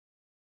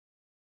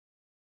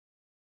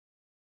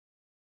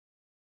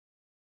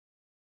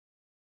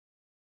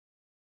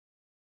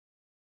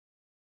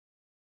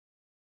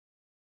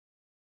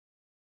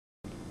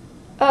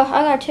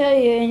I gotta tell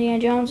you, Indiana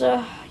Jones,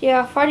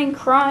 yeah, fighting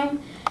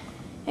crime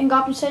in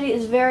Gotham City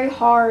is very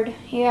hard.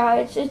 Yeah,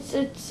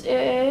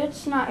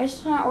 it's not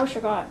worth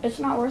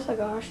a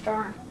gosh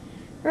darn.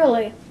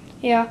 Really.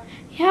 Yeah.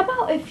 How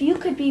about if you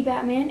could be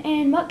Batman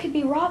and Mutt could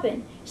be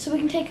Robin, so we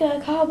can take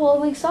a couple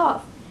of weeks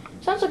off?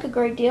 Sounds like a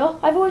great deal.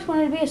 I've always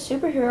wanted to be a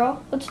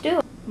superhero. Let's do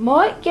it.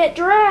 Mutt, get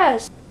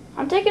dressed.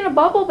 I'm taking a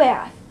bubble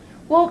bath.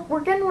 Well,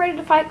 we're getting ready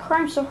to fight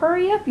crime, so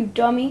hurry up, you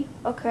dummy.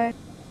 Okay.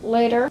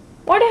 Later.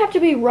 Why'd it have to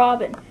be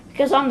Robin?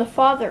 Because I'm the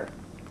father.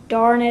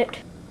 Darn it.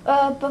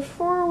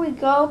 Before we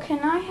go, can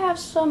I have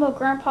some of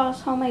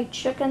Grandpa's homemade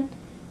chicken?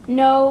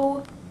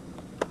 No.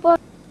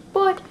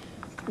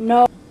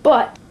 No.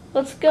 But,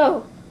 let's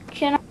go.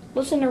 Can I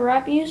listen to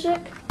rap music?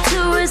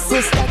 To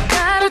resist, I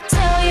gotta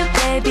tell you,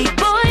 baby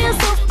boy, you're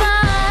so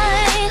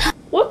fine.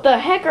 What the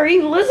heck are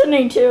you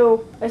listening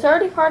to? It's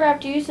already hard I have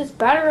to use this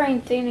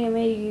battering thing you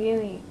made you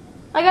give me.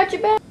 I got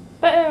your back.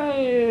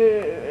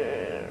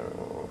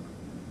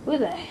 Who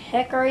the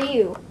heck are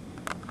you?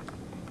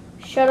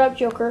 Shut up,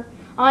 Joker.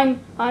 I'm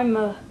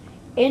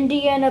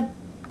Indiana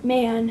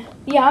Man.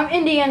 Yeah, I'm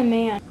Indiana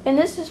Man. And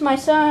this is my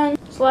son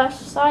 /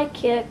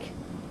 sidekick,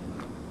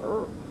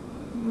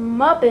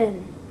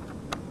 Mubin.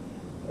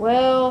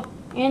 Well,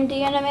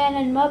 Indiana Man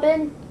and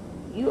Mubin,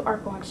 you are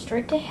going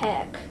straight to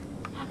heck.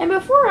 And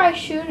before I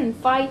shoot and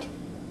fight,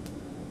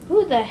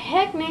 who the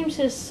heck names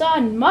his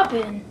son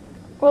Mubin?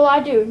 Well,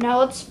 I do. Now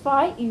let's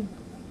fight, you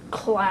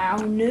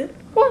clown.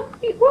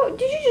 What?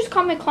 Did you just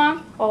call me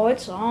clown? Oh,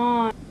 it's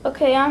on.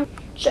 Okay, I'm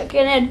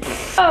checking in.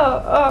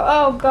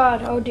 Oh,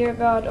 God. Oh, dear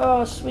God.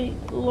 Oh, sweet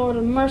Lord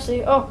of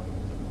mercy. Oh.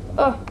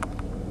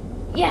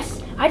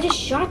 Yes, I just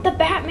shot the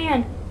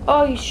Batman.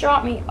 Oh, you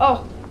shot me.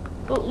 Oh,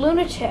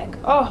 lunatic.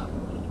 Oh,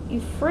 you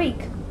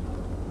freak.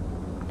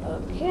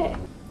 Okay.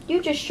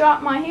 You just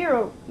shot my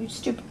hero, you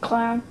stupid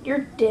clown. You're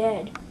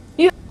dead.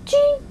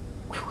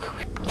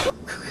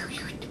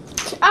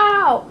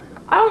 Ow!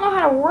 I don't know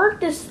how to work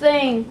this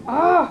thing.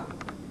 Oh.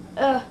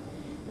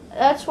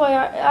 That's why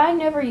I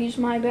never use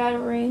my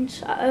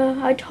batarangs.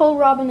 I told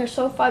Robin they're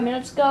so 5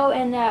 minutes ago,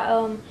 and that,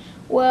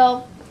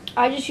 well,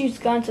 I just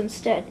used guns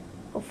instead.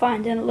 Well,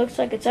 fine, then it looks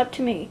like it's up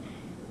to me.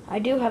 I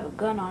do have a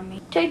gun on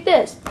me. Take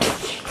this.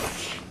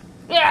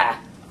 Yeah.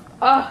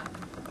 I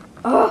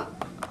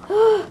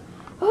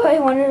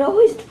wanted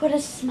always to put a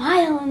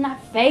smile on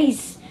that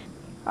face.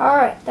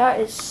 Alright, that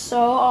is so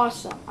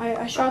awesome.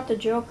 I shot the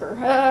Joker.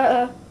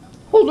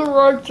 Hold it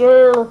right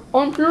there.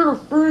 I'm here to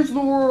freeze the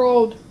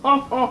world.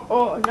 Now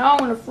I'm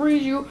gonna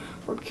freeze you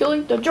for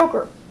killing the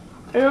Joker.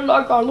 And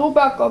I got a little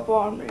backup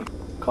on me.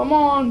 Come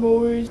on,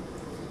 boys.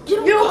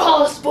 You don't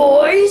call us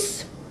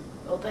boys!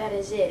 Well, that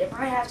is it. If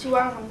I have to,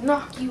 I'm gonna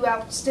knock you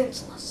out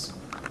senseless.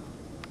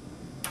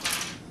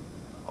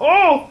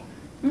 Oh,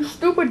 you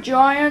stupid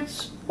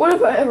giants. What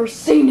have I ever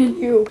seen in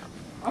you?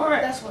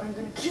 Alright, that's what I'm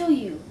gonna kill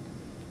you.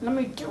 Let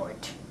me do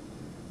it.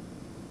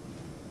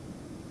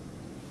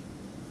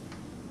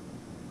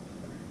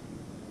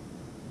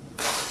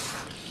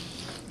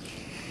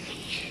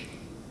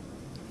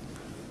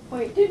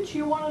 Wait, didn't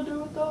you want to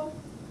do it though?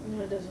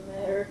 No, it doesn't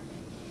matter.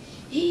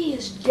 He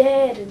is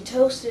dead and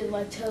toasted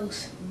like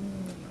toast.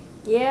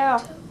 Yeah.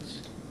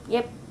 Toast.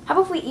 Yep. How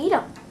about if we eat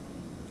him?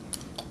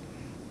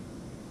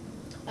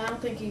 I don't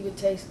think he would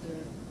taste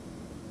good.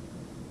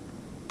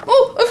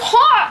 Oh, it's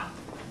hot!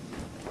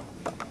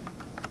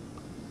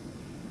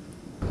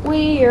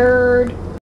 Weird.